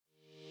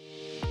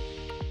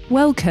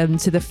Welcome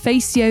to the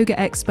Face Yoga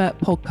Expert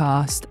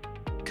podcast.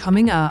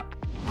 Coming up,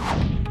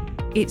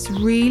 it's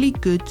really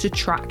good to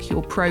track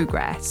your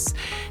progress.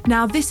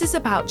 Now, this is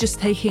about just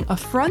taking a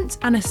front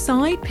and a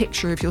side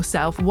picture of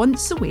yourself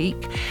once a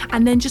week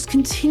and then just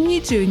continue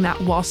doing that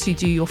whilst you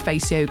do your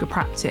face yoga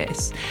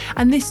practice.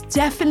 And this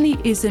definitely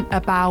isn't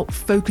about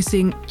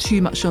focusing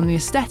too much on the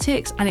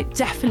aesthetics, and it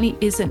definitely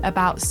isn't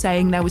about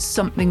saying there was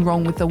something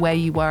wrong with the way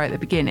you were at the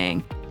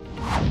beginning.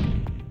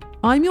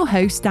 I'm your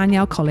host,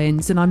 Danielle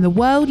Collins, and I'm the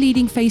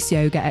world-leading face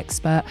yoga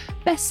expert,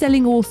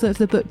 best-selling author of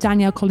the book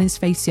Danielle Collins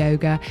Face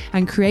Yoga,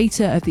 and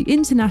creator of the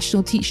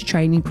international teacher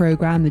training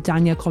program, the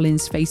Danielle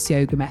Collins Face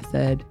Yoga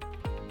Method.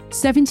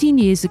 17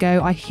 years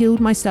ago, I healed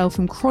myself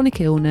from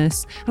chronic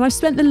illness, and I've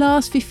spent the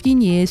last 15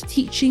 years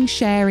teaching,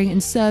 sharing,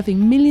 and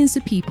serving millions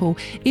of people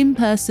in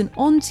person,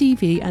 on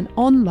TV, and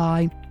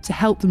online to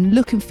help them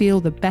look and feel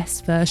the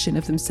best version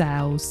of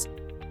themselves.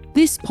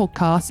 This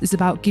podcast is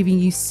about giving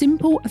you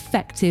simple,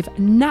 effective,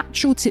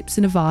 natural tips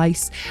and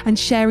advice and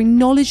sharing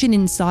knowledge and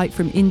insight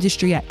from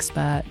industry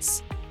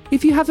experts.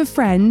 If you have a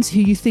friend who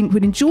you think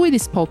would enjoy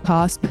this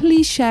podcast,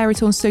 please share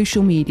it on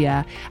social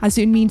media, as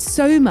it would mean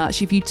so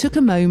much if you took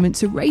a moment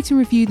to rate and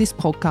review this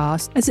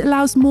podcast, as it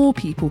allows more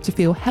people to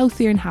feel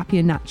healthier and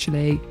happier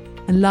naturally.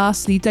 And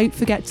lastly, don't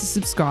forget to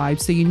subscribe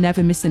so you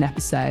never miss an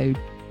episode.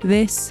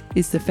 This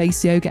is the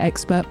Face Yoga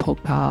Expert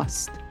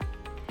podcast.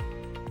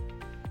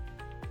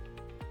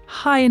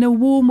 Hi, and a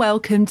warm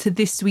welcome to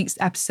this week's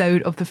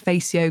episode of the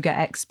Face Yoga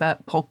Expert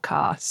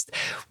podcast.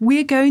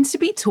 We're going to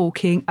be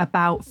talking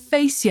about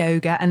face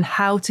yoga and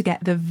how to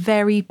get the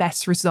very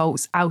best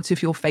results out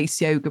of your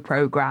face yoga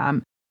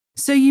program.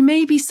 So you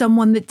may be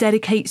someone that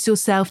dedicates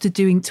yourself to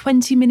doing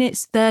 20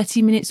 minutes,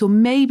 30 minutes, or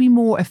maybe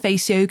more of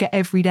face yoga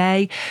every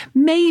day.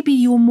 Maybe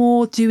you're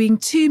more doing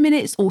 2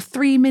 minutes or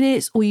 3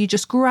 minutes, or you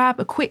just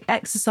grab a quick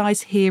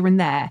exercise here and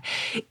there.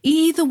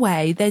 Either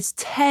way, there's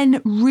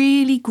 10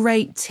 really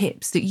great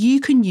tips that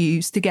you can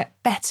use to get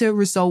better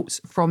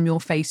results from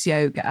your face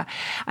yoga.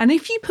 And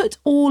if you put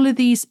all of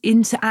these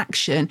into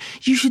action,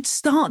 you should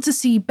start to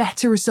see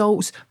better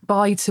results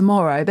by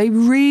tomorrow. They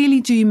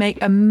really do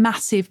make a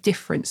massive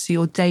difference to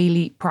your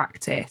daily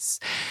practice.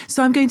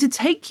 So I'm going to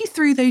take you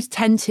through those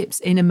 10 tips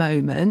in a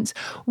moment.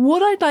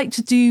 What I'd like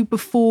to do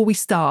before we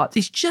start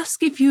is just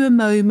give you a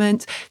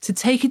moment to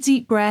take a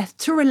deep breath,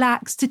 to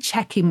relax, to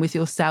check in with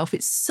yourself.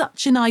 It's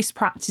such a nice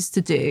practice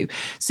to do.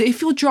 So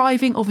if you're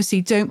driving,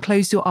 obviously don't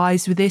close your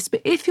eyes with this,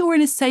 but if you're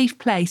in a safe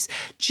place,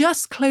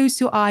 just close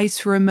your eyes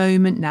for a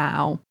moment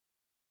now.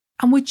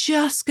 And we're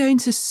just going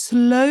to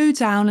slow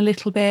down a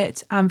little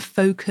bit and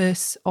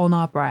focus on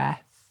our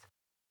breath.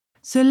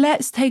 So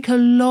let's take a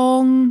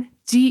long,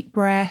 deep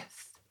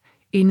breath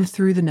in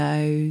through the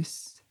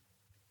nose.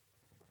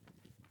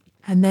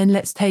 And then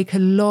let's take a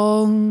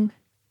long,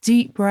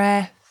 deep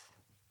breath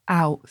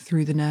out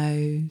through the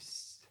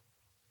nose.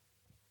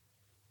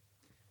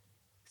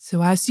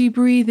 So as you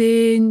breathe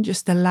in,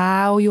 just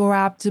allow your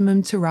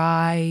abdomen to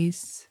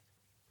rise.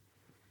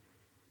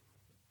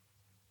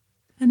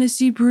 And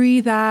as you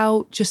breathe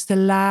out, just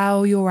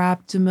allow your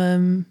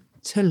abdomen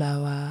to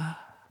lower.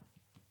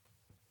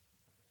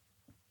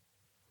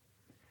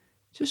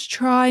 Just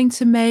trying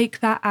to make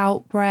that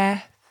out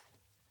breath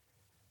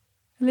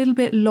a little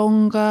bit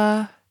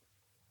longer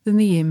than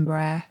the in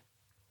breath.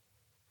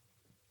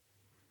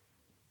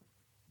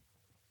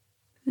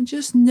 And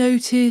just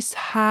notice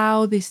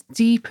how this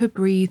deeper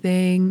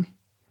breathing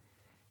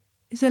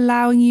is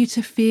allowing you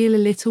to feel a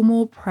little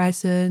more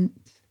present.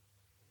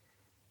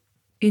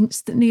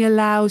 Instantly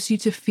allows you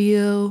to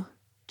feel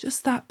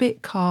just that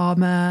bit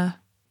calmer.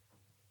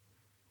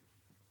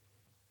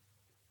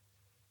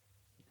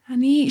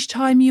 And each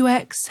time you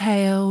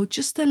exhale,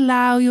 just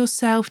allow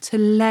yourself to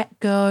let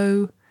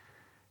go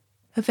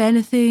of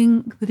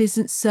anything that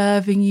isn't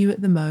serving you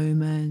at the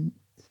moment.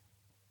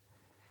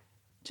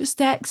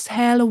 Just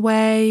exhale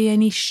away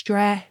any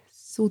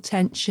stress or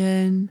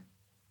tension.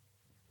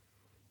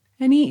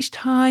 And each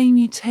time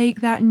you take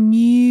that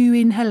new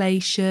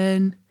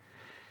inhalation,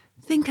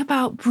 think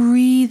about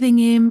breathing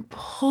in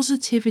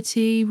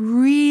positivity,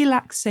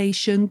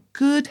 relaxation,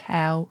 good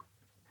health,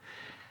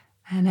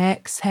 and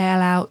exhale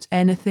out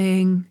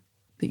anything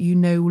that you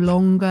no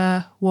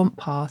longer want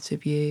part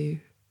of you.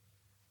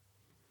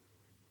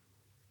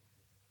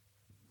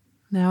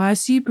 Now,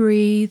 as you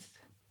breathe,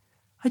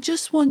 I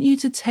just want you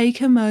to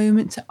take a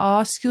moment to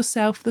ask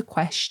yourself the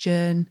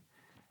question,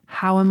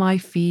 how am I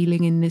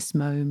feeling in this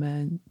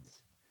moment?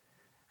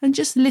 And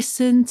just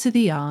listen to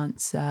the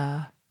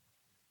answer.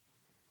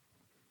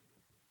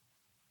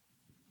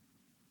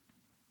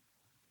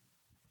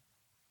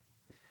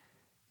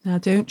 Now,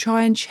 don't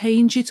try and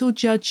change it or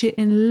judge it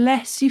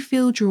unless you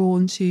feel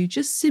drawn to.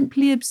 Just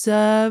simply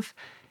observe,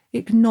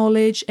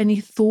 acknowledge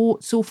any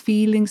thoughts or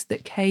feelings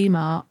that came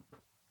up.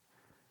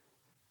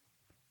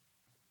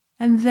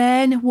 And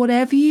then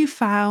whatever you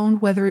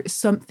found, whether it's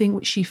something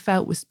which you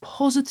felt was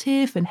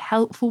positive and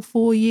helpful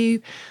for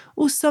you,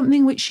 or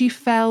something which you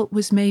felt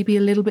was maybe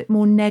a little bit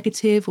more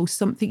negative or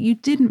something you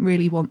didn't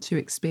really want to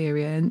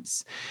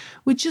experience,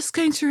 we're just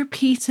going to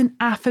repeat an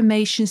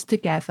affirmations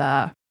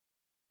together.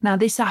 Now,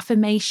 this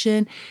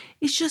affirmation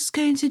is just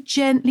going to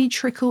gently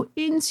trickle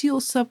into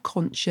your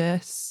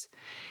subconscious.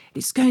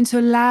 It's going to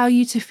allow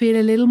you to feel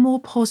a little more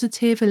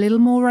positive, a little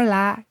more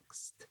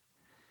relaxed.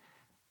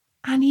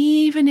 And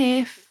even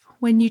if,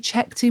 when you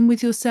checked in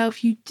with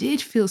yourself, you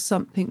did feel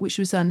something which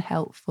was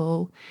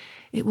unhelpful,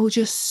 it will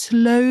just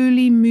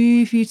slowly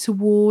move you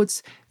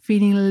towards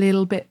feeling a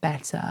little bit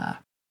better.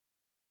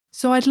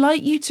 So I'd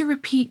like you to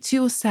repeat to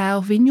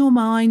yourself in your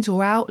mind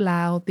or out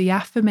loud the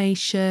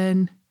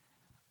affirmation,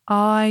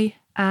 I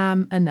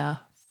am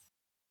enough.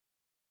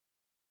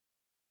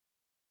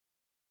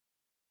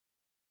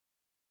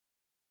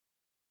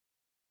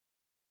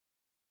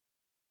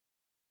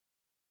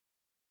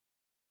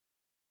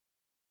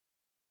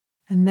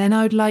 And then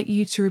I would like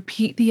you to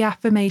repeat the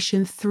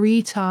affirmation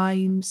 3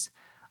 times.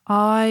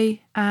 I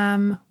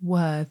am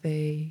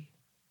worthy.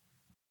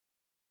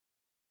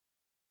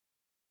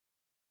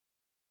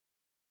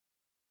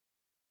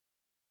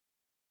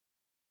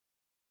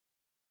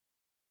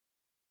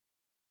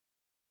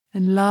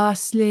 And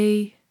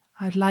lastly,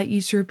 I'd like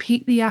you to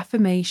repeat the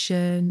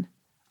affirmation,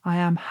 I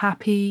am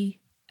happy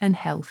and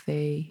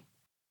healthy.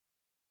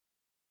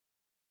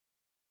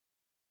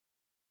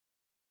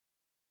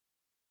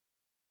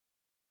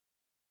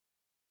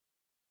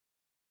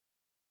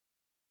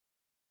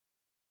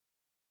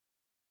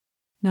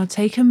 Now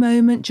take a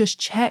moment, just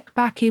check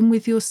back in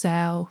with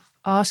yourself.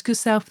 Ask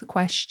yourself the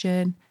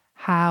question,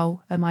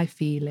 how am I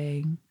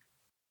feeling?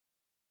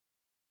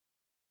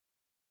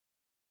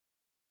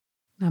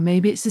 Now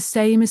maybe it's the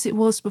same as it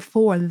was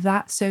before, and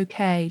that's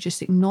okay.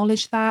 Just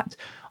acknowledge that,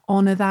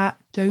 honor that.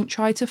 Don't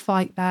try to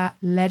fight that.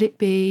 Let it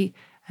be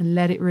and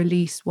let it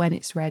release when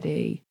it's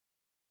ready.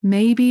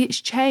 Maybe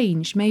it's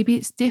changed. Maybe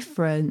it's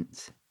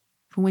different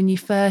from when you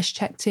first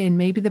checked in.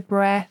 Maybe the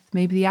breath,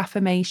 maybe the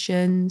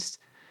affirmations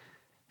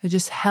are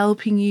just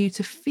helping you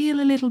to feel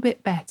a little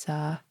bit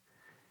better.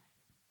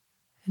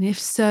 And if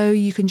so,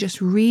 you can just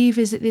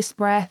revisit this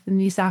breath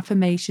and these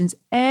affirmations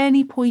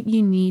any point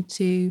you need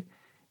to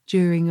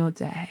during your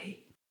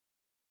day.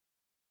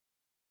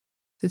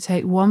 So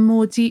take one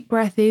more deep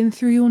breath in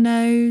through your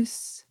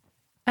nose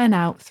and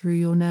out through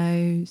your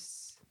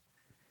nose.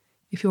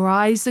 If your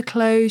eyes are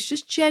closed,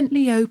 just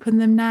gently open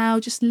them now.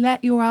 Just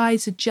let your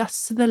eyes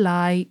adjust to the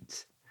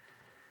light.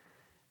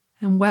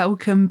 And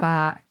welcome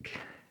back.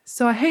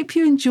 So I hope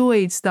you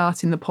enjoyed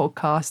starting the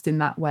podcast in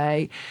that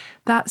way.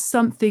 That's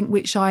something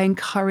which I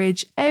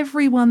encourage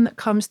everyone that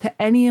comes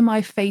to any of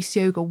my face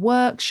yoga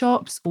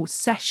workshops or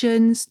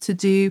sessions to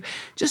do,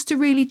 just to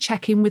really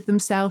check in with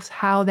themselves,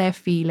 how they're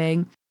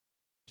feeling.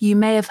 You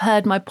may have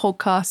heard my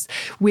podcast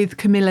with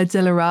Camilla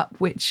Dillerup,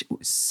 which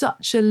was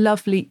such a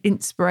lovely,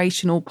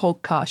 inspirational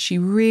podcast. She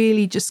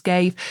really just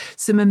gave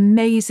some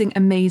amazing,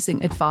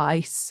 amazing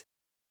advice.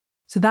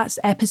 So that's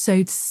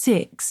episode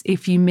 6,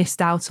 if you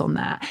missed out on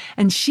that.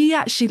 And she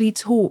actually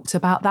talked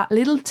about that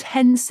little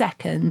 10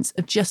 seconds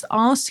of just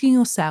asking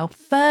yourself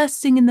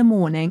first thing in the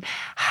morning,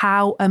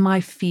 how am I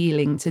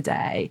feeling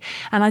today?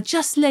 And I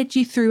just led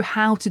you through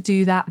how to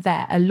do that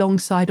there,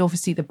 alongside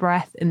obviously the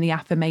breath and the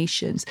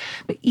affirmations.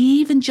 But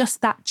even just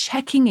that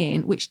checking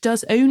in, which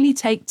does only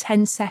take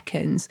 10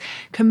 seconds,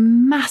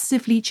 can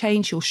massively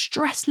change your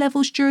stress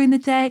levels during the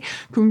day,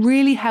 can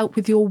really help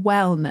with your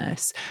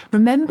wellness.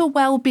 Remember,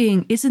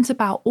 well-being isn't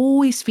about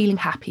always feeling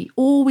happy,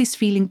 always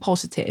feeling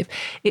positive.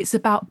 It's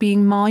about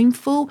being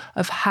mindful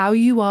of how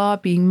you are,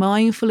 being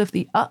mindful of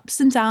the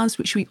ups and downs,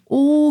 which we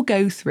all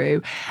go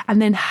through,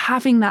 and then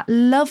having that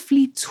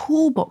lovely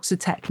toolbox of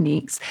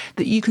techniques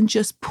that you can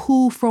just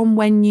pull from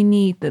when you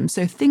need them.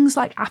 So things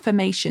like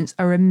affirmations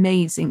are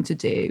amazing to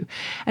do.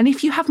 And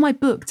if you have my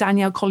book,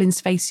 Danielle Collins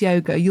Face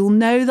Yoga, you'll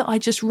know that I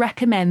just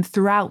recommend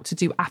throughout to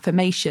do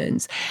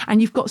affirmations.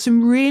 And you've got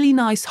some really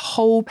nice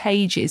whole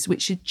pages,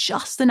 which are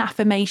just an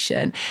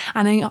affirmation.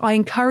 And I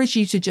encourage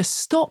you to just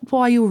stop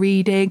while you're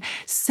reading,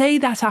 say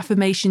that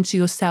affirmation to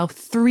yourself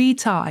 3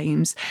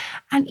 times.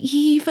 And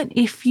even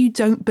if you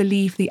don't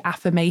believe the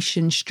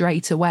affirmation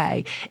straight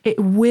away, it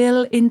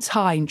will in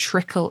time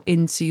trickle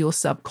into your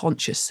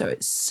subconscious. So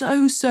it's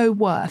so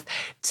worth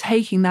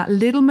taking that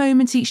little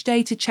moment each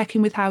day to check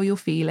in with how you're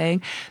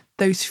feeling,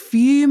 those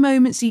few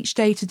moments each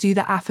day to do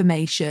the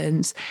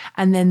affirmations,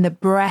 and then the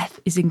breath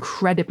is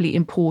incredibly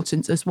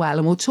important as well.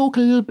 And we'll talk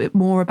a little bit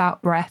more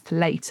about breath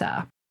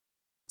later.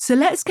 So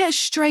let's get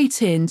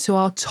straight into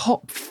our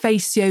top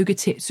face yoga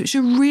tips, which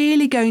are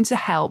really going to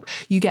help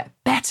you get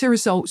better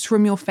results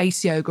from your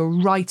face yoga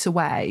right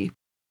away.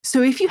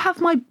 So if you have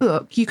my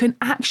book, you can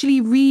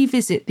actually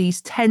revisit these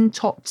 10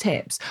 top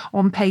tips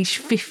on page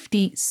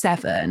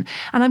 57.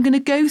 And I'm going to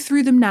go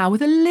through them now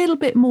with a little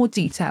bit more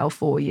detail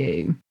for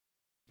you.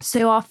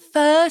 So our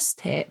first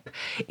tip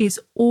is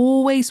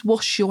always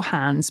wash your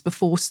hands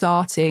before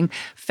starting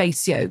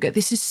face yoga.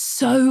 This is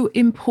so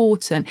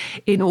important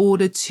in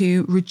order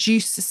to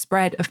reduce the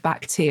spread of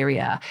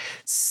bacteria.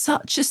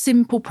 Such a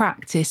simple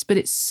practice, but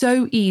it's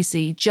so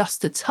easy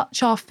just to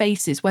touch our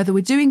faces, whether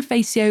we're doing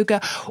face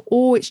yoga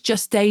or it's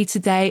just day to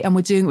day and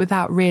we're doing it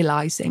without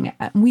realizing it.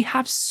 And we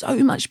have so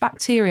much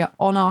bacteria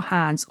on our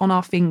hands, on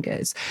our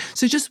fingers.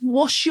 So just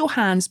wash your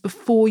hands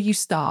before you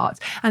start.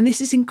 And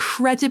this is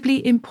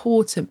incredibly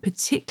important,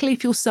 particularly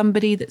if you're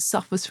somebody that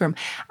suffers from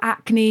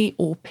acne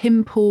or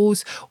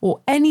pimples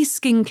or any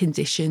skin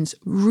conditions.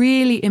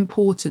 Really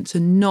important to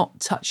not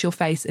touch your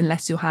face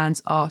unless your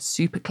hands are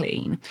super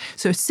clean.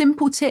 So a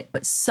simple tip,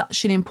 but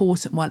such an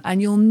important one.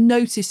 And you'll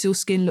notice your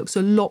skin looks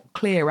a lot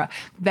clearer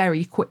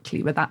very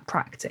quickly with that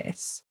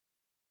practice.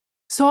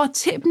 So our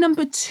tip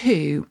number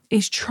 2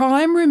 is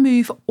try and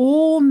remove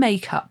all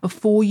makeup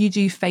before you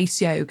do face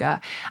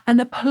yoga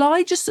and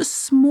apply just a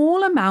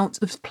small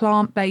amount of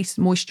plant-based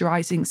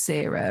moisturizing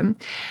serum.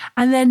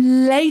 And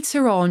then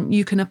later on,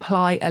 you can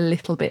apply a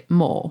little bit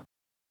more.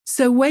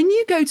 So when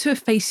you go to a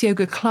face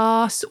yoga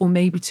class or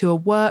maybe to a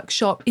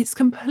workshop, it's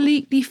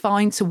completely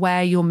fine to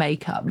wear your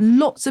makeup.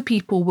 Lots of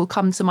people will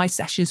come to my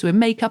sessions with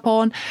makeup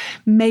on.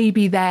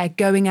 Maybe they're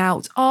going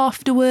out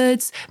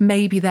afterwards.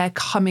 Maybe they're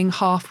coming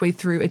halfway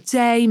through a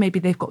day. Maybe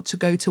they've got to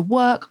go to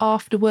work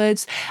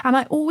afterwards. And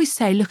I always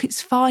say, look,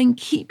 it's fine.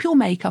 Keep your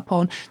makeup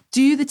on.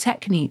 Do the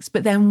techniques.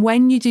 But then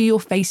when you do your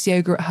face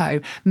yoga at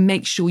home,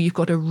 make sure you've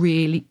got a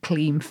really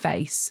clean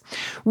face.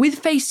 With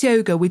face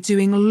yoga, we're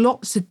doing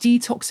lots of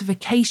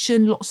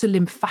detoxification, lots of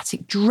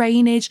lymphatic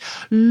drainage,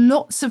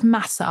 lots of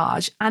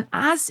massage. And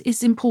as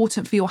is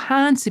important for your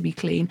hands to be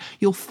clean,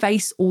 your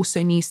face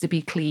also needs to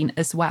be clean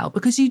as well,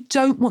 because you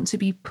don't want to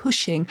be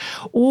pushing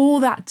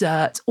all that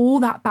dirt, all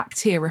that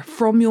bacteria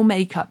from your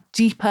makeup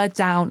deeper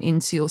down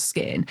into your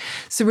skin.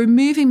 So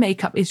removing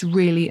makeup is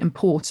really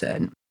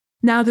important.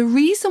 Now, the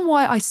reason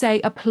why I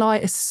say apply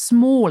a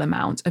small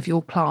amount of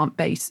your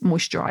plant-based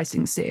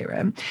moisturizing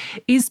serum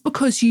is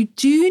because you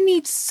do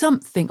need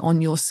something on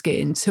your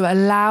skin to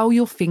allow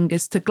your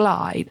fingers to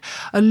glide.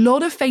 A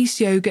lot of face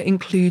yoga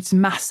includes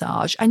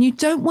massage, and you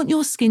don't want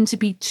your skin to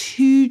be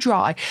too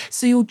dry,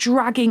 so you're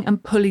dragging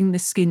and pulling the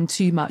skin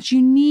too much.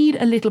 You need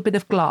a little bit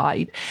of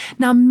glide.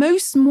 Now,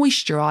 most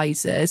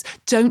moisturizers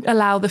don't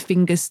allow the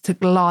fingers to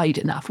glide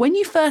enough. When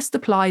you first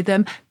apply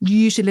them,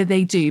 usually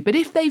they do, but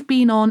if they've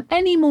been on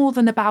any more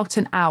than about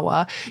an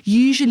hour,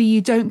 usually you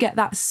don't get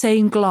that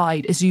same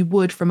glide as you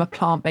would from a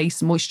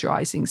plant-based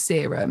moisturizing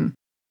serum.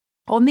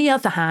 On the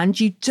other hand,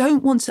 you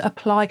don't want to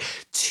apply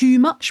too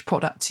much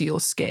product to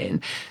your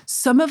skin.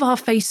 Some of our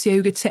face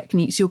yoga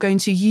techniques, you're going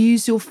to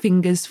use your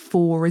fingers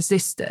for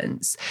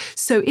resistance.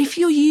 So if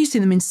you're using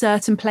them in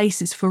certain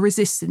places for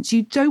resistance,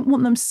 you don't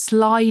want them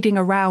sliding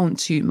around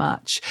too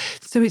much.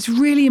 So it's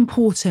really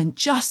important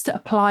just to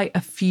apply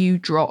a few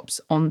drops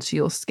onto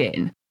your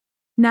skin.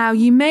 Now,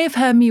 you may have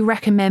heard me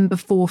recommend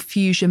before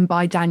Fusion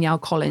by Danielle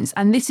Collins,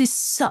 and this is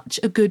such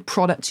a good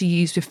product to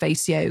use with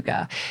face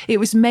yoga. It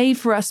was made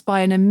for us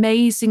by an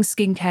amazing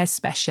skincare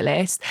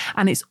specialist,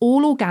 and it's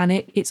all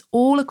organic. It's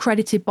all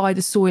accredited by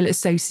the Soil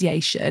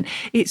Association.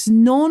 It's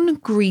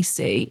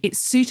non-greasy. It's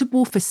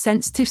suitable for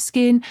sensitive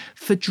skin,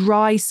 for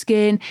dry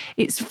skin.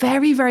 It's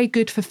very, very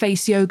good for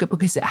face yoga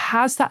because it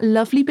has that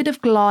lovely bit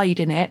of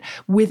glide in it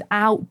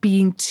without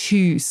being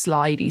too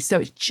slidey. So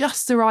it's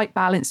just the right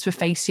balance for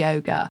face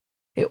yoga.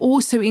 It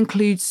also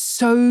includes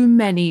so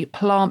many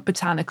plant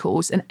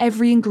botanicals, and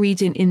every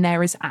ingredient in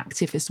there is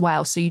active as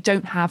well. So you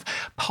don't have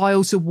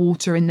piles of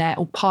water in there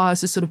or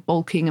piles of sort of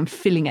bulking and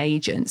filling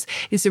agents.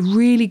 It's a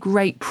really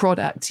great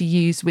product to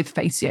use with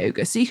face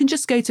yoga. So you can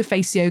just go to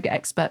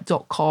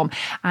faceyogaexpert.com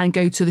and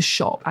go to the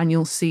shop and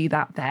you'll see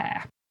that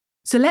there.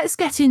 So let's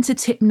get into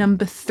tip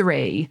number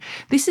 3.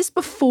 This is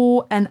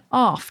before and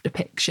after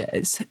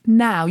pictures.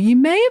 Now, you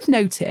may have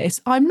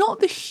noticed I'm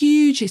not the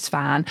hugest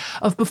fan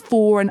of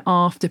before and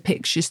after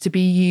pictures to be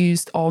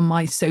used on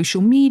my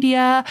social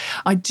media.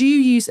 I do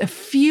use a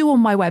few on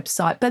my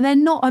website, but they're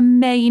not a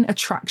main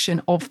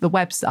attraction of the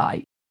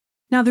website.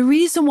 Now, the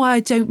reason why I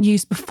don't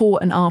use before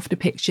and after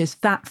pictures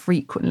that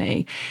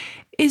frequently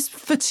is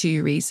for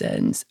 2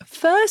 reasons.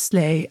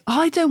 Firstly,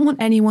 I don't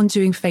want anyone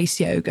doing face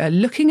yoga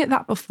looking at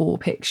that before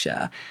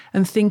picture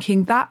and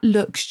thinking that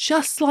looks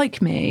just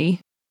like me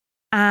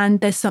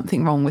and there's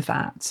something wrong with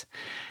that.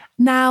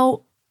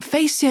 Now,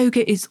 face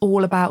yoga is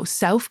all about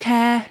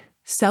self-care,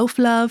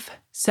 self-love,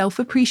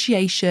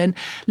 self-appreciation,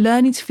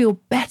 learning to feel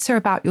better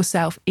about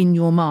yourself in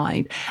your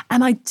mind.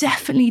 And I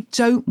definitely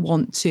don't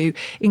want to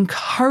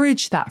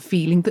encourage that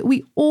feeling that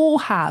we all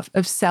have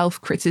of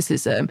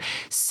self-criticism.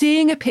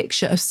 Seeing a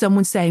picture of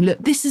someone saying, look,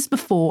 this is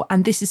before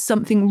and this is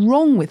something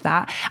wrong with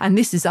that, and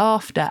this is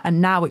after and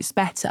now it's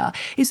better,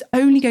 is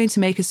only going to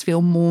make us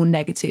feel more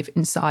negative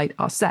inside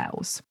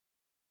ourselves.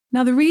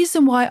 Now, the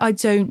reason why I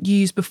don't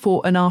use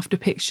before and after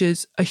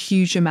pictures a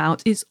huge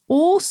amount is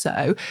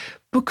also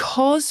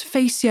because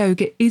face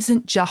yoga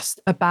isn't just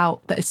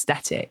about the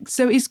aesthetics.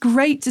 So it's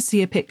great to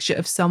see a picture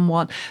of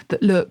someone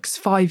that looks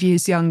 5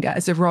 years younger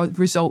as a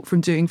result from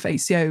doing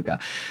face yoga.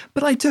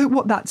 But I don't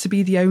want that to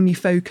be the only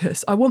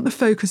focus. I want the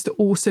focus to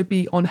also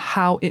be on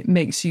how it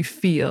makes you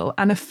feel.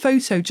 And a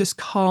photo just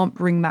can't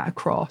bring that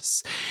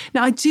across.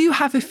 Now, I do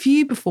have a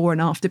few before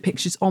and after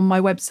pictures on my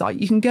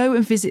website. You can go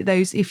and visit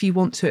those if you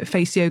want to at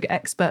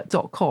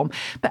faceyogaexpert.com.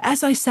 But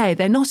as I say,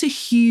 they're not a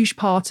huge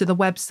part of the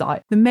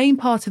website. The main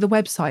part of the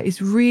website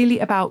is really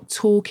about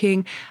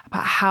talking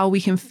about how we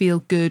can feel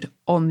good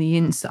on the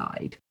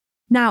inside.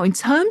 Now, in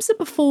terms of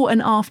before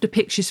and after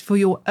pictures for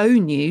your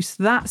own use,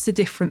 that's a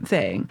different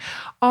thing.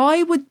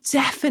 I would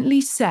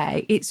definitely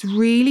say it's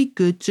really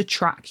good to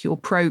track your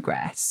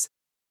progress.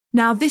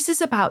 Now, this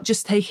is about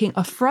just taking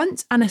a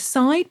front and a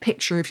side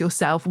picture of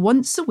yourself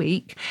once a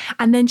week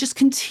and then just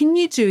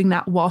continue doing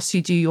that whilst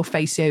you do your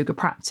face yoga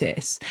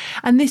practice.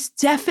 And this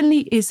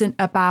definitely isn't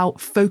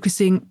about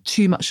focusing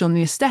too much on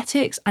the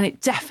aesthetics, and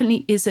it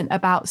definitely isn't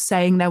about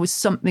saying there was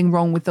something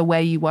wrong with the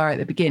way you were at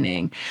the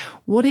beginning.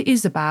 What it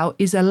is about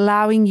is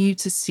allowing you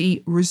to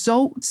see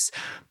results,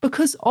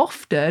 because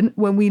often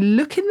when we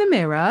look in the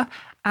mirror,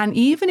 and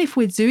even if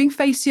we're doing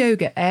face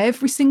yoga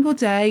every single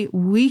day,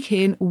 week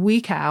in,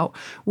 week out,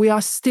 we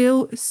are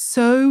still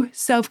so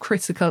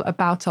self-critical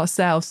about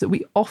ourselves that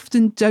we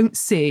often don't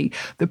see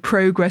the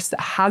progress that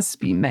has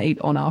been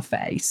made on our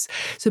face.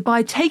 So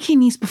by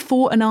taking these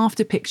before and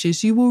after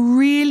pictures, you will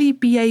really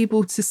be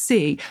able to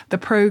see the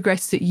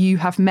progress that you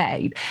have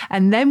made.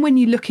 And then when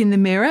you look in the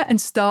mirror and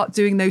start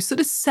doing those sort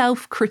of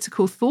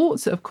self-critical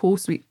thoughts that of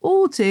course we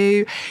all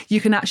do,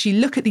 you can actually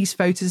look at these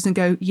photos and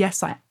go,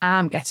 yes, I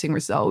am getting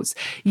results.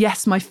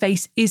 Yes, my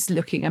face is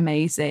looking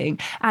amazing.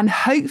 And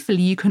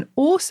hopefully you can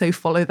also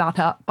follow that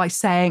up by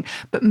saying,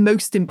 but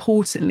most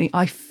importantly,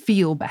 I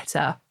feel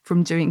better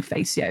from doing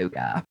face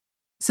yoga.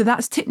 So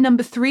that's tip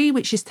number 3,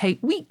 which is take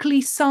weekly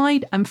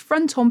side and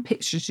front on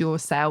pictures of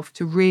yourself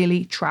to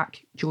really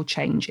track your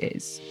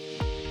changes.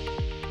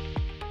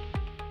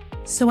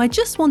 So I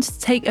just wanted to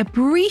take a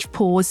brief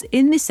pause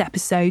in this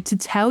episode to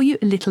tell you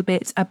a little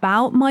bit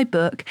about my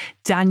book,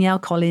 Danielle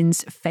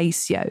Collins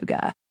Face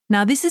Yoga.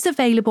 Now, this is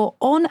available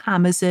on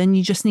Amazon.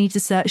 You just need to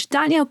search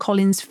Danielle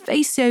Collins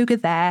Face Yoga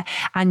there,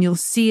 and you'll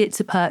see it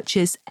to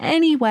purchase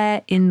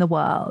anywhere in the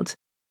world.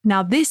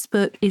 Now, this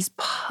book is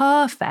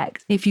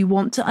perfect if you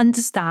want to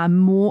understand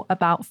more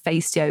about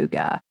face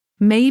yoga.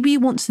 Maybe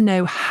you want to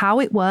know how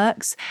it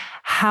works,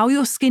 how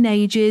your skin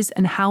ages,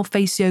 and how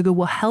face yoga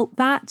will help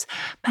that.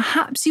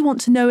 Perhaps you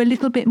want to know a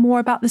little bit more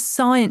about the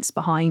science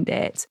behind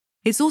it.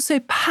 It's also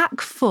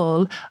packed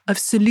full of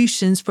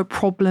solutions for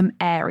problem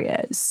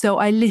areas. So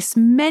I list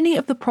many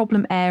of the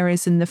problem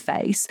areas in the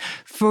face.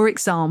 For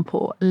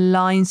example,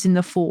 lines in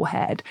the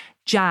forehead,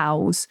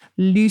 jowls,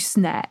 loose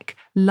neck,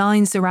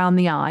 lines around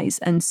the eyes,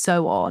 and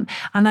so on.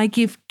 And I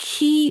give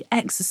key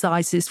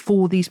exercises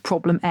for these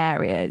problem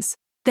areas.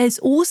 There's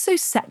also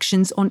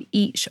sections on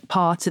each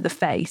part of the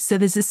face. So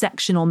there's a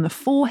section on the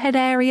forehead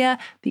area,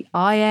 the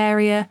eye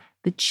area,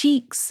 the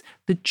cheeks,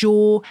 the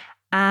jaw,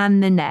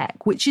 and the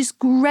neck, which is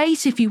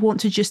great if you want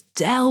to just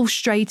delve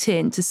straight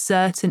into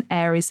certain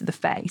areas of the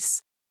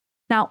face.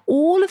 Now,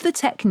 all of the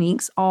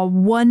techniques are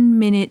 1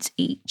 minute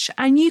each,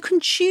 and you can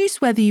choose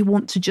whether you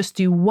want to just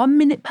do 1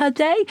 minute per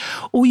day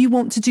or you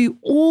want to do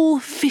all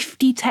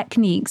 50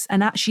 techniques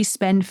and actually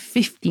spend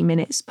 50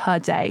 minutes per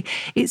day.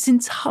 It's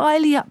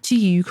entirely up to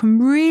you. You can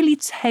really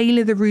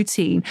tailor the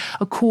routine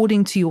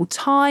according to your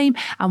time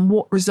and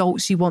what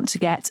results you want to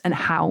get and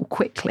how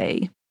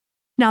quickly.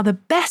 Now, the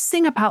best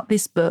thing about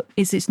this book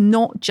is it's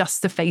not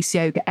just the face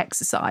yoga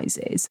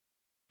exercises.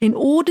 In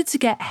order to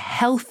get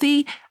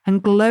healthy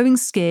and glowing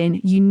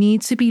skin, you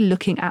need to be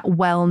looking at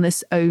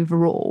wellness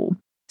overall.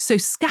 So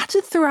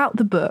scattered throughout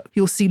the book,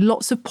 you'll see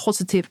lots of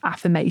positive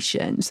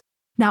affirmations.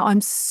 Now,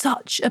 I'm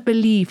such a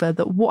believer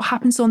that what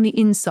happens on the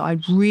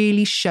inside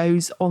really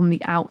shows on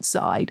the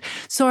outside.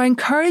 So I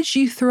encourage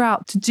you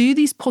throughout to do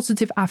these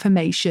positive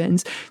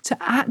affirmations to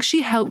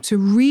actually help to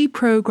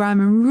reprogram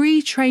and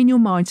retrain your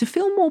mind to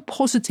feel more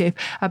positive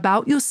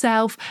about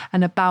yourself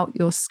and about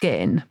your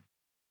skin.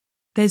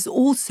 There's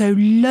also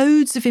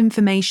loads of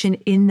information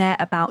in there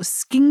about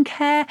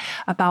skincare,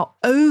 about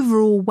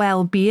overall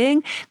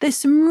well-being. There's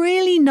some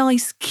really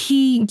nice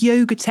key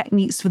yoga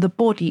techniques for the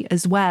body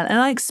as well. And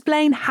I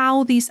explain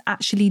how these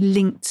actually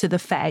link to the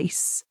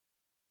face.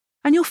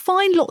 And you'll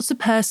find lots of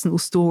personal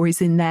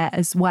stories in there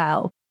as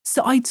well.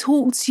 So I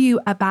talk to you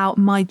about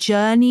my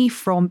journey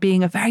from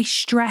being a very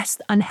stressed,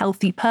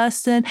 unhealthy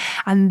person,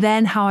 and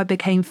then how I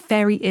became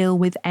very ill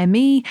with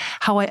ME,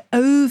 how I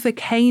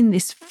overcame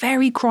this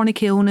very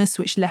chronic illness,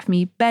 which left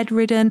me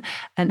bedridden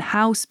and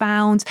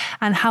housebound,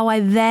 and how I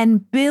then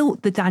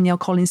built the Danielle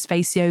Collins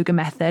Face Yoga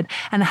method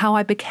and how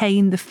I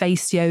became the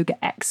face yoga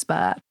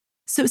expert.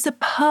 So it's a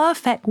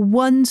perfect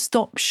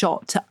one-stop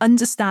shop to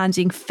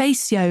understanding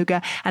face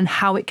yoga and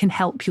how it can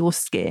help your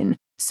skin.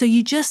 So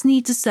you just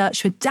need to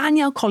search for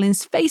Danielle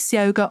Collins Face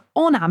Yoga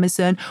on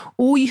Amazon,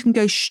 or you can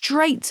go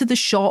straight to the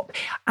shop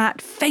at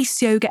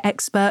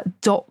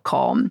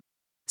faceyogaexpert.com.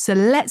 So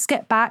let's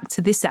get back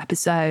to this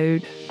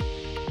episode.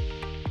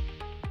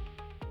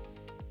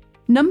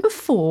 Number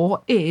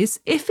 4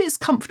 is, if it's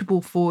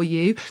comfortable for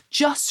you,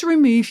 just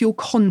remove your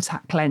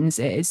contact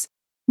lenses.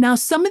 Now,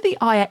 some of the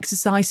eye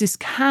exercises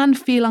can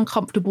feel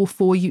uncomfortable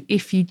for you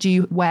if you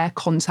do wear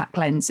contact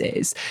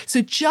lenses.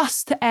 So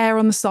just to err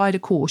on the side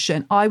of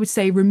caution, I would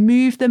say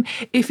remove them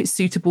if it's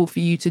suitable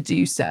for you to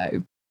do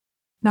so.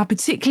 Now,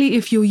 particularly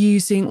if you're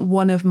using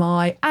one of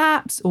my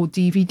apps or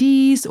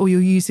DVDs, or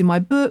you're using my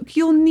book,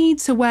 you'll need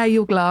to wear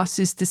your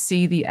glasses to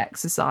see the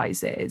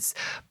exercises.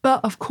 But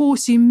of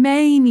course, you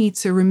may need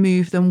to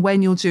remove them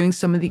when you're doing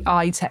some of the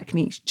eye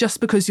techniques, just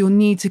because you'll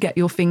need to get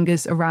your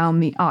fingers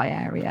around the eye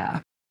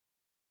area.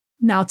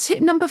 Now,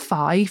 tip number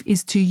 5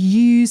 is to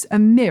use a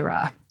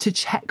mirror to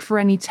check for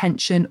any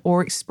tension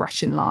or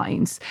expression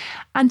lines,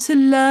 and to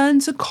learn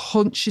to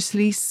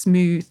consciously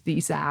smooth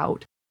these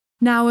out.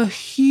 Now, a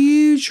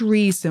huge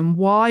reason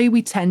why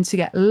we tend to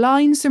get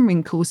lines and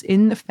wrinkles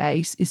in the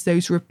face is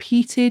those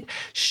repeated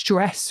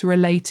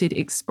stress-related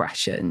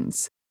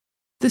expressions.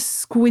 The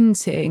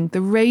squinting,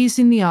 the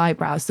raising the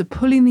eyebrows, the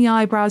pulling the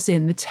eyebrows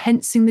in, the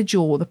tensing the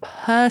jaw, the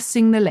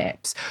pursing the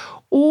lips.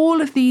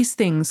 All of these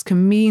things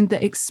can mean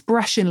that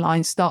expression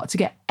lines start to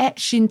get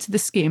etched into the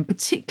skin,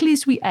 particularly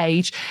as we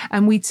age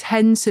and we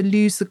tend to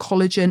lose the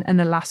collagen and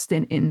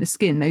elastin in the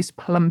skin, those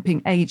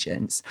plumping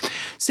agents.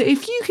 So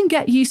if you can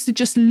get used to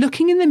just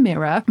looking in the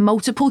mirror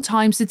multiple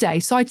times a day,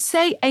 so I'd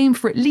say aim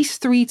for at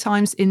least 3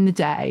 times in the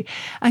day,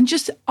 and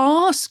just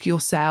ask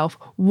yourself,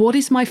 what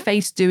is my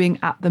face doing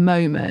at the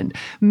moment?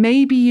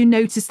 Maybe you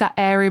notice that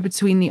area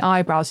between the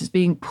eyebrows is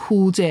being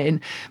pulled in.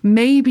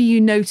 Maybe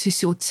you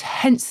notice you're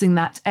tensing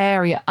that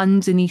area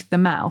underneath the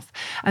mouth,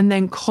 and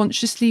then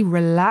consciously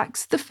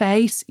relax the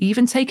face.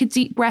 Even take a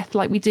deep breath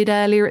like we did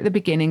earlier at the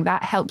beginning.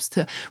 That helps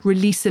to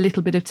release a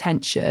little bit of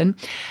tension,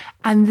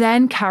 and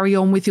then carry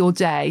on with your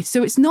day.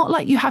 So it's not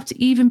like you have to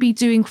even be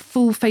doing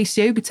full face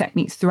yoga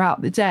techniques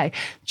throughout the day.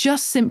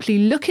 Just simply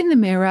look in the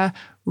mirror,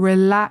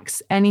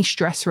 relax any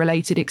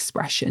stress-related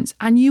expressions,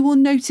 and you will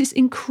notice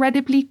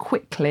incredibly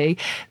quickly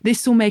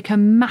this will make a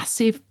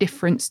massive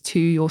difference to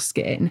your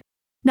skin.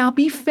 Now,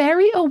 be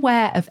very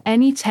aware of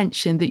any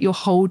tension that you're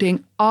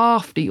holding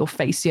after your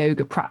face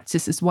yoga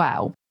practice as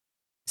well.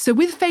 So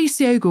with face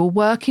yoga, we're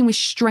working with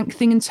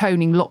strengthening and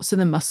toning lots of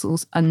the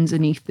muscles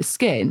underneath the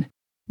skin.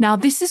 Now,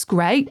 this is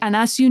great, and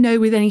as you know,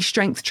 with any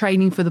strength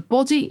training for the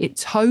body, it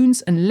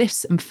tones and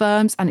lifts and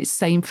firms, and it's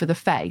same for the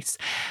face.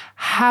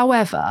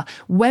 However,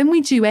 when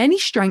we do any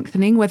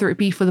strengthening, whether it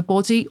be for the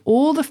body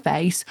or the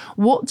face,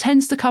 what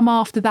tends to come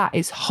after that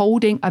is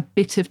holding a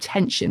bit of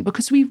tension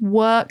because we've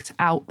worked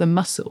out the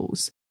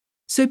muscles.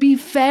 So be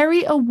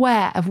very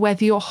aware of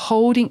whether you're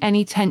holding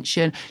any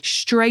tension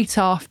straight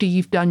after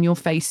you've done your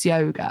face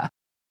yoga.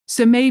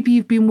 So maybe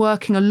you've been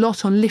working a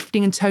lot on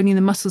lifting and toning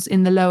the muscles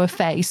in the lower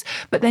face,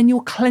 but then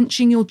you're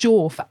clenching your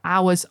jaw for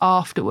hours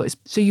afterwards.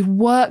 So you've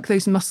worked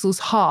those muscles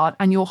hard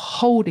and you're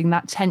holding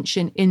that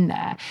tension in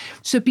there.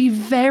 So be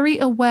very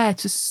aware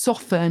to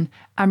soften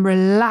and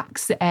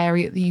relax the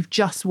area that you've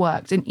just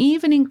worked, and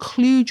even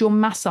include your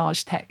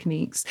massage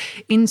techniques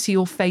into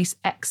your face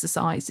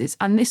exercises.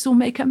 And this will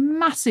make a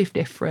massive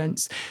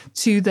difference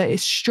to the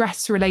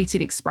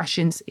stress-related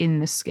expressions in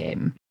the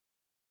skin.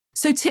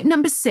 So tip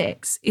number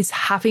 6 is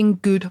having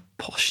good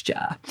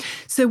posture.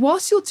 So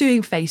whilst you're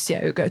doing face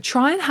yoga,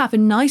 try and have a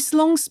nice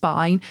long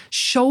spine,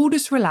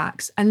 shoulders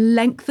relax, and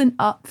lengthen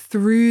up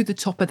through the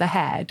top of the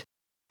head.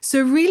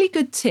 So a really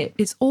good tip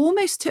is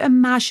almost to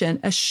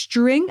imagine a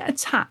string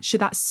attached to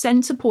that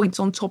center point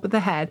on top of the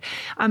head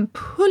and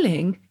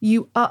pulling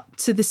you up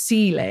to the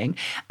ceiling.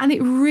 And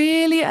it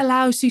really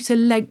allows you to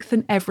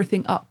lengthen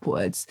everything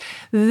upwards.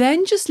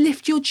 Then just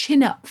lift your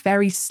chin up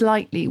very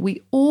slightly.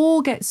 We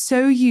all get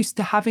so used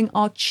to having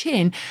our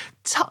chin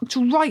tucked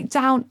right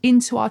down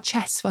into our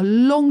chest for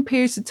long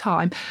periods of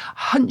time,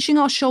 hunching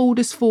our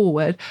shoulders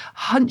forward,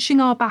 hunching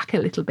our back a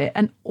little bit.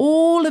 And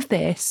all of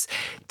this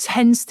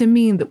tends to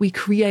mean that we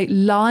create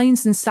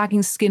lines and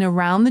sagging skin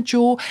around the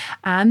jaw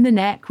and the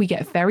neck. We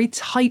get very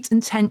tight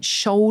and tense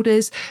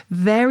shoulders,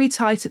 very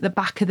tight at the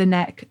back of the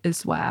neck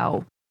as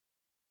well.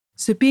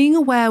 So being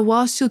aware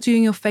whilst you're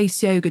doing your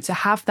face yoga to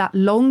have that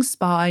long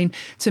spine,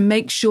 to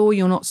make sure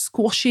you're not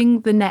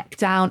squashing the neck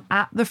down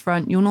at the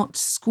front, you're not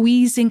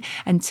squeezing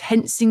and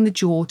tensing the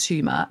jaw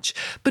too much,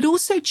 but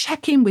also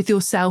check in with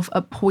yourself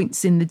at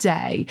points in the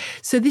day.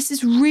 So this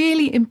is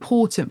really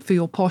important for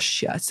your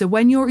posture. So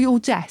when you're at your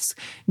desk,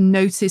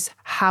 notice,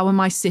 how am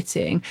I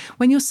sitting?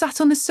 When you're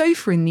sat on the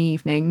sofa in the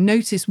evening,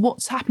 notice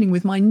what's happening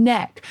with my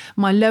neck,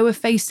 my lower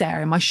face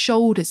area, my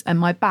shoulders and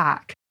my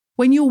back.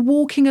 When you're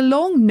walking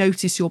along,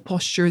 notice your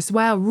posture as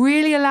well.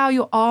 Really allow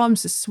your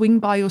arms to swing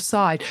by your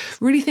side.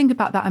 Really think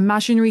about that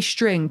imaginary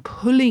string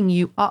pulling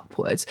you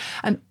upwards.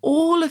 And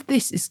all of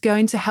this is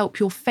going to help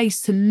your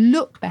face to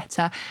look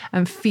better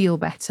and feel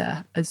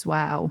better as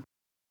well.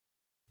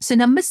 So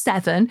number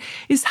 7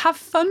 is have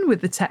fun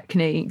with the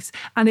techniques,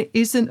 and it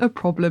isn't a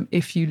problem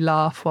if you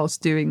laugh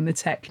whilst doing the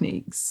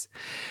techniques.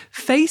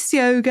 Face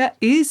yoga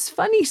is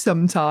funny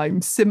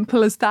sometimes,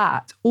 simple as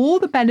that. All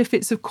the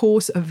benefits, of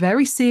course, are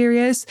very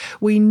serious.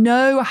 We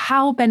know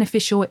how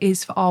beneficial it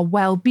is for our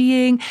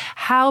well-being,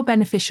 how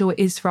beneficial it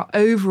is for our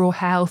overall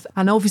health,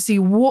 and obviously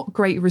what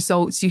great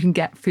results you can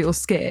get for your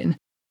skin.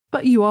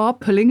 But you are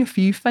pulling a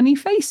few funny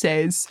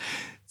faces.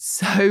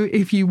 So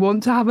if you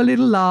want to have a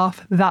little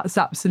laugh, that's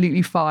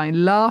absolutely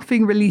fine.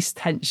 Laughing releases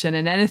tension,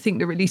 and anything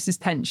that releases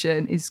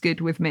tension is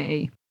good with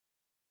me.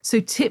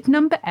 So tip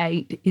number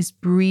 8 is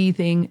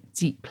breathing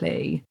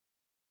deeply.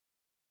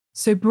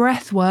 So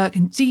breath work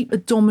and deep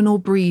abdominal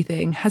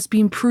breathing has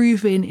been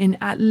proven in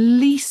at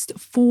least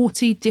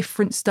 40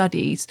 different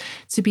studies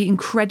to be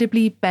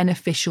incredibly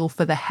beneficial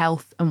for the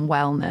health and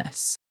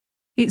wellness.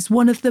 It's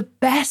one of the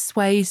best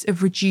ways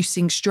of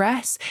reducing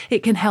stress.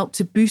 It can help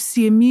to boost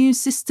the immune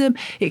system.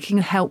 It can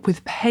help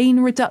with pain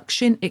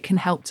reduction. It can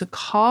help to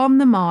calm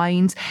the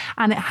mind.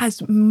 And it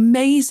has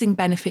amazing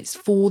benefits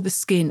for the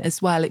skin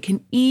as well. It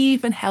can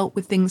even help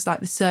with things like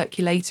the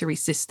circulatory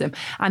system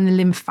and the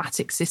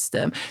lymphatic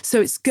system.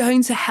 So it's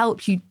going to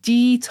help you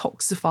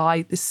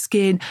detoxify the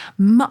skin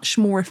much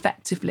more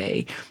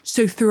effectively.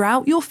 So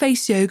throughout your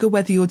face yoga,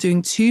 whether you're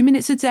doing 2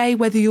 minutes a day,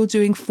 whether you're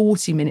doing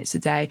 40 minutes a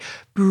day,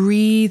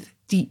 breathe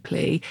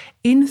deeply,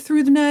 in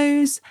through the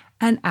nose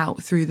and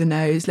out through the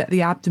nose. Let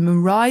the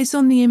abdomen rise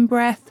on the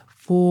in-breath,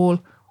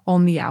 fall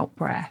on the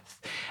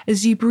out-breath.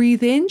 As you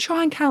breathe in,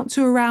 try and count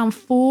to around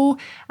 4,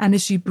 and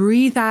as you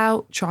breathe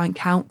out, try and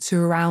count to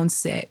around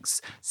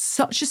 6.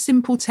 Such a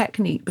simple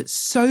technique, but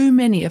so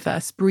many of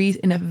us breathe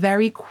in a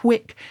very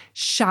quick,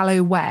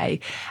 shallow way,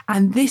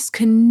 and this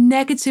can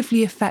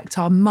negatively affect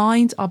our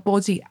mind, our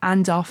body,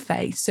 and our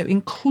face. So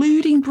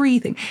including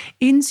breathing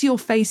into your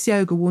face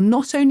yoga will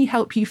not only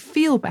help you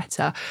feel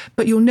better,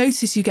 but you'll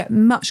notice you get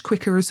much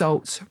quicker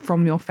results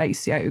from your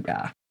face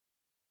yoga.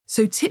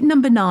 So tip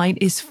number 9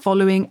 is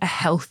following a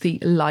healthy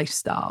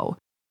lifestyle.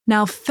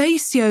 Now,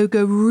 face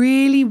yoga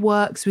really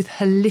works with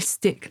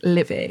holistic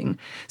living.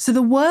 So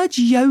the word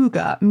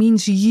yoga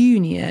means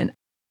union.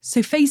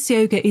 So face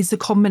yoga is a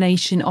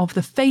combination of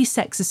the face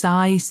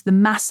exercise, the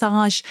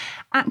massage,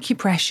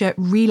 acupressure,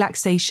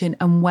 relaxation,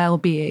 and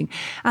well-being.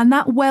 And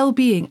that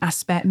well-being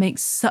aspect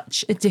makes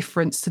such a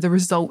difference to the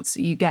results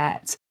that you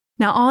get.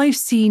 Now, I've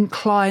seen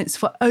clients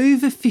for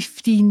over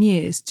 15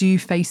 years do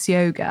face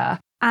yoga.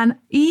 And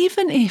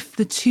even if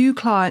the two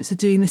clients are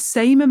doing the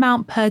same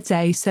amount per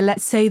day, so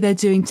let's say they're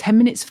doing 10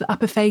 minutes for the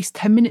upper face,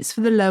 10 minutes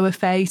for the lower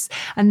face,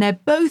 and they're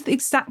both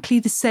exactly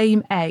the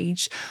same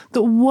age,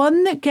 the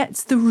one that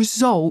gets the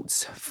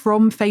results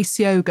from face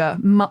yoga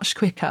much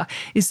quicker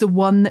is the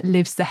one that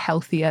lives the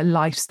healthier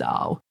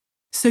lifestyle.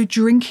 So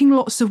drinking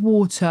lots of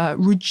water,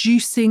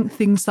 reducing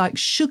things like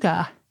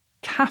sugar,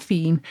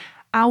 caffeine,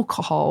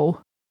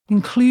 alcohol,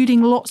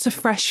 including lots of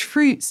fresh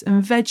fruits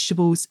and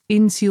vegetables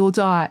into your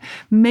diet,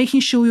 making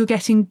sure you're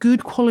getting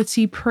good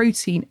quality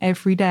protein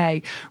every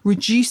day,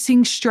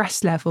 reducing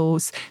stress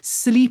levels,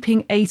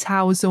 sleeping 8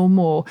 hours or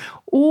more.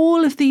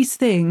 All of these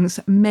things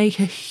make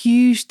a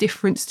huge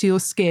difference to your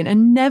skin,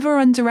 and never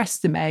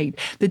underestimate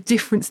the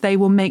difference they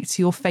will make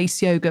to your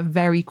face yoga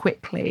very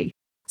quickly.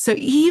 So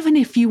even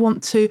if you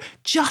want to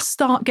just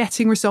start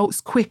getting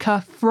results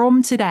quicker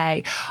from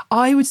today,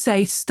 I would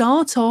say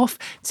start off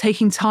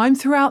taking time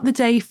throughout the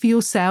day for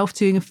yourself,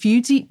 doing a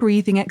few deep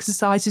breathing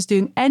exercises,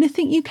 doing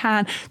anything you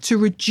can to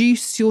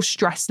reduce your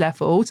stress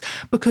levels,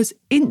 because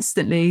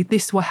instantly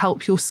this will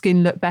help your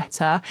skin look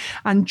better.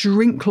 And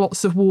drink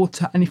lots of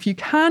water. And if you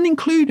can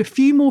include a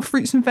few more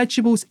fruits and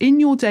vegetables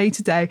in your day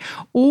to day,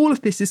 all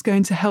of this is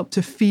going to help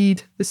to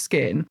feed the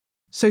skin.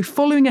 So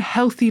following a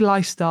healthy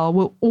lifestyle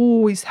will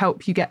always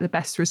help you get the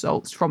best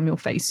results from your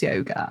face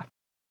yoga.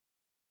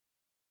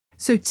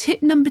 So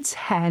tip number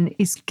 10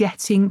 is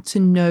getting to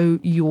know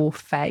your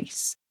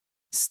face.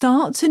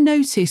 Start to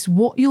notice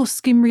what your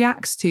skin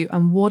reacts to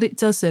and what it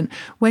doesn't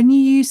when you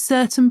use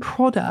certain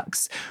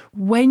products,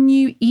 when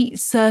you eat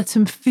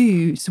certain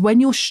foods, when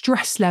your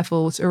stress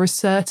levels are a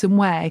certain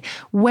way,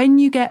 when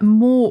you get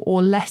more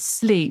or less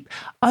sleep.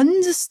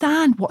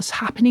 Understand what's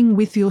happening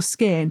with your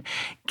skin.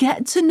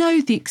 Get to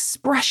know the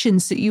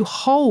expressions that you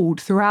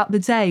hold throughout the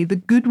day, the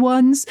good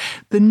ones,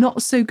 the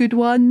not so good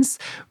ones.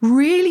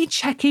 Really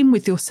check in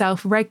with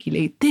yourself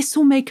regularly. This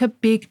will make a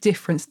big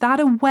difference.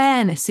 That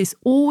awareness is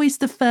always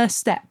the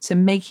first step to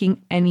making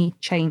any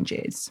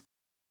changes.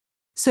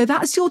 So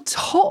that's your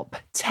top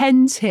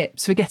 10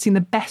 tips for getting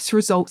the best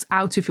results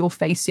out of your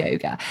face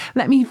yoga.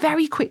 Let me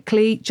very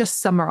quickly just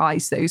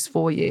summarize those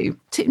for you.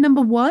 Tip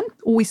number 1,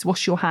 always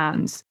wash your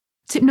hands.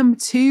 Tip number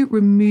 2,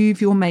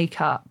 remove your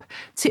makeup.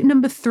 Tip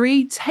number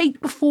 3,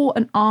 take before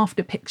and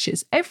after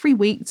pictures every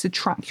week to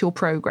track your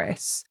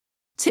progress.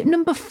 Tip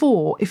number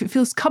 4, if it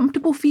feels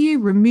comfortable for you,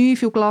 remove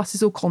your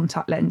glasses or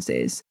contact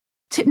lenses.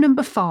 Tip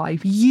number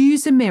 5,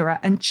 use a mirror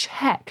and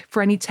check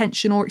for any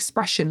tension or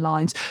expression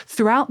lines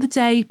throughout the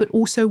day, but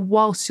also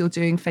whilst you're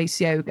doing face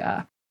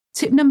yoga.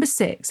 Tip number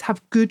 6,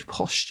 have good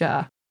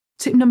posture.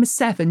 Tip number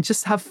 7,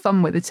 just have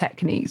fun with the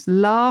techniques.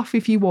 Laugh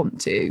if you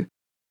want to.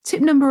 Tip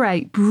number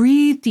 8,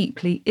 breathe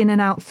deeply in and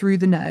out through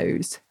the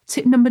nose.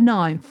 Tip number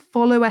 9,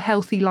 follow a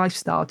healthy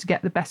lifestyle to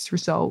get the best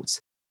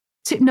results.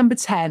 Tip number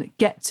 10,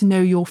 get to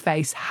know your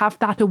face. Have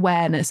that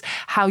awareness,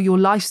 how your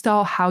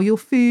lifestyle, how your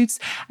foods,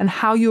 and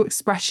how your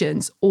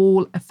expressions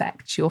all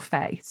affect your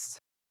face.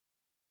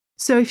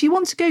 So if you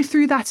want to go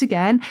through that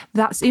again,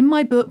 that's in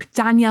my book,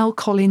 Danielle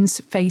Collins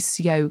Face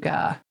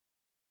Yoga.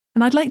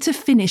 And I'd like to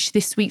finish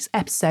this week's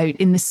episode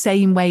in the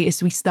same way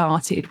as we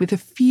started, with a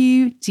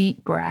few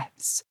deep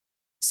breaths.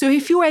 So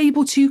if you're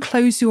able to,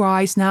 close your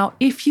eyes now.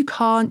 If you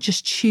can't,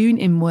 just tune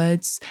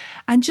inwards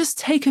and just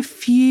take a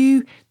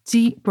few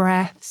deep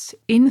breaths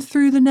in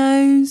through the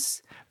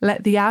nose.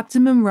 Let the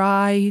abdomen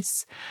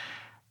rise,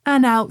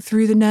 and out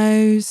through the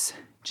nose.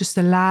 Just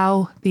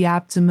allow the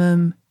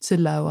abdomen to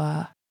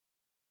lower.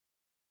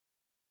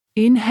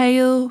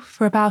 Inhale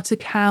for about a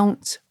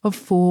count of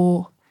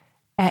 4.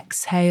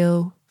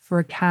 Exhale for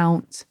a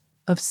count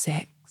of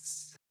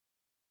 6.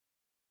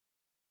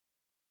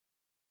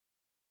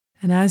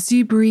 And as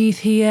you breathe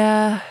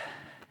here,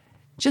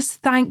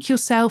 just thank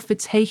yourself for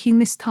taking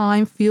this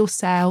time for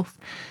yourself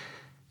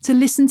to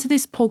listen to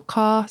this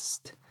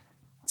podcast,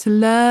 to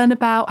learn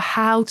about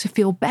how to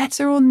feel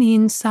better on the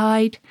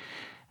inside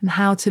and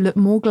how to look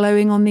more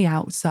glowing on the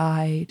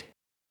outside.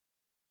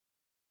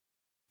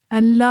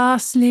 And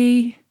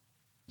lastly,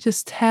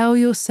 just tell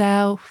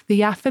yourself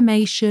the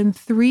affirmation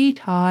 3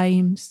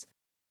 times.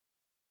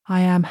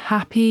 I am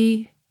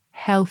happy,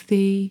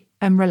 healthy,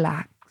 and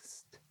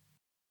relaxed.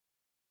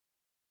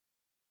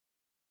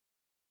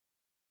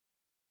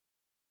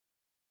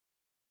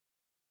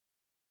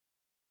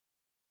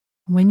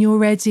 When you're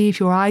ready, if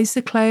your eyes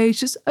are closed,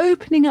 just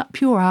opening up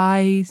your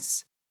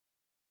eyes.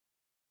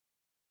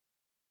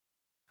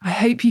 I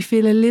hope you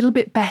feel a little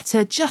bit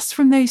better just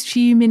from those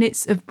few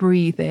minutes of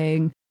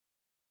breathing.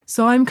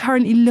 So I'm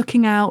currently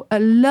looking out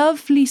at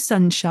lovely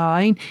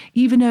sunshine,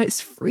 even though it's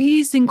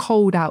freezing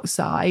cold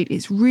outside.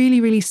 It's really,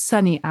 really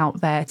sunny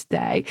out there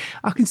today.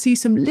 I can see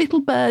some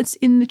little birds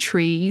in the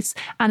trees.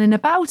 And in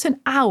about an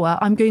hour,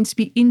 I'm going to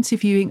be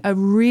interviewing a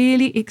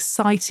really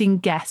exciting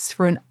guest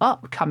for an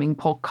upcoming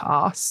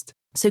podcast.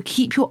 So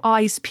keep your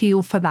eyes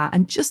peeled for that.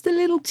 And just a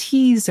little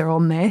teaser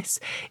on this.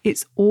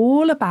 It's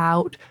all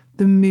about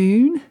the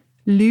moon,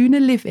 lunar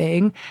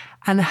living,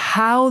 and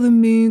how the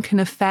moon can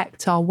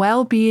affect our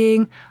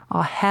well-being,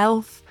 our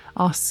health,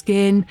 our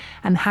skin,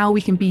 and how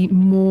we can be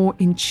more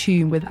in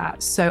tune with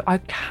that. So I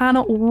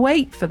cannot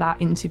wait for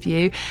that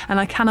interview, and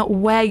I cannot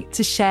wait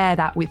to share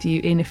that with you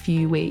in a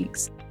few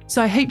weeks.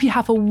 So I hope you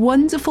have a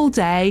wonderful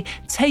day.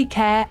 Take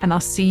care, and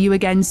I'll see you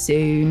again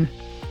soon.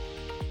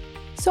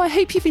 So I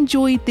hope you've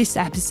enjoyed this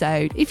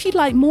episode. If you'd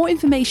like more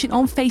information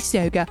on face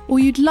yoga, or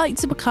you'd like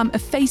to become a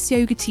face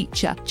yoga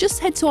teacher, just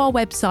head to our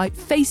website,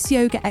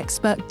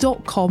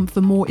 faceyogaexpert.com,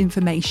 for more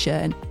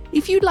information.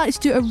 If you'd like to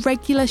do a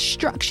regular,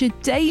 structured,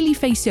 daily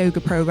face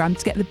yoga program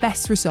to get the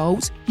best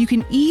results, you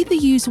can either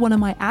use one of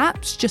my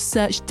apps, just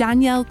search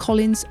Danielle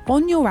Collins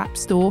on your app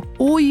store,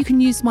 or you can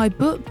use my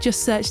book,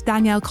 just search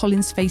Danielle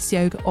Collins Face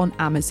Yoga on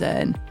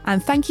Amazon.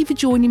 And thank you for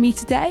joining me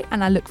today,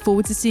 and I look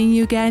forward to seeing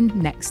you again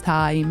next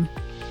time.